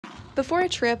Before a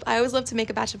trip, I always love to make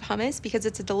a batch of hummus because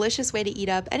it's a delicious way to eat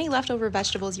up any leftover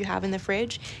vegetables you have in the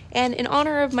fridge. And in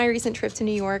honor of my recent trip to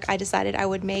New York, I decided I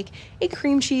would make a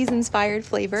cream cheese inspired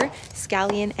flavor,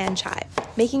 scallion and chive.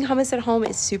 Making hummus at home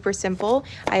is super simple.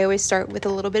 I always start with a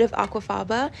little bit of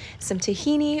aquafaba, some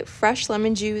tahini, fresh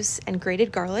lemon juice, and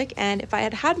grated garlic. And if I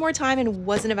had had more time and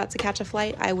wasn't about to catch a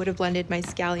flight, I would have blended my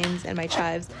scallions and my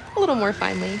chives a little more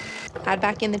finely. Add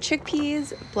back in the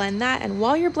chickpeas, blend that, and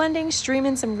while you're blending, stream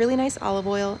in some really nice olive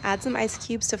oil, add some ice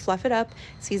cubes to fluff it up,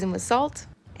 season with salt,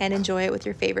 and enjoy it with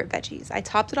your favorite veggies. I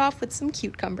topped it off with some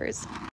cutecumbers.